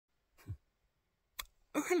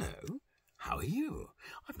Oh, hello. How are you?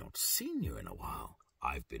 I've not seen you in a while.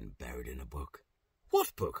 I've been buried in a book.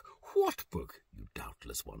 What book? What book? You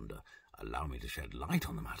doubtless wonder. Allow me to shed light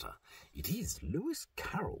on the matter. It is Lewis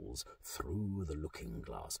Carroll's Through the Looking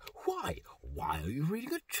Glass. Why? Why are you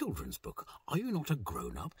reading a children's book? Are you not a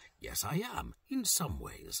grown-up? Yes, I am, in some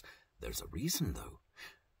ways. There's a reason, though.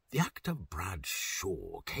 The actor Brad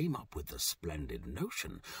Shaw came up with the splendid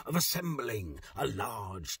notion of assembling a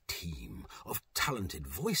large team of talented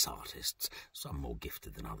voice artists, some more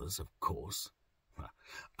gifted than others, of course,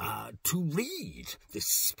 to read this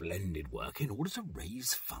splendid work in order to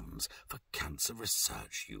raise funds for Cancer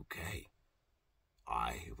Research UK.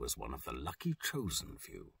 I was one of the lucky chosen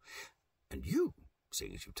few, and you,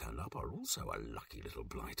 seeing as you turned up, are also a lucky little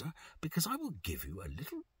blighter, because I will give you a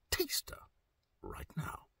little taster right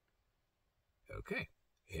now. Okay,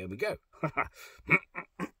 here we go.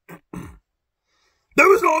 There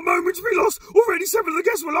was not a moment to be lost. Already 7 of the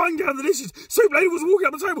guests were lying down the dishes. Soup Lady was walking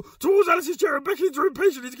up the table towards Alice's chair and beckoning to her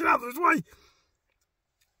impatiently to get out of his way.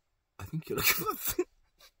 I think you're looking for the thing.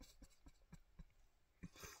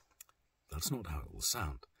 That's not how it will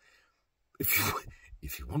sound.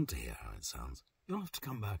 If you want to hear how it sounds, you'll have to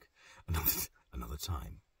come back another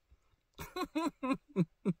time.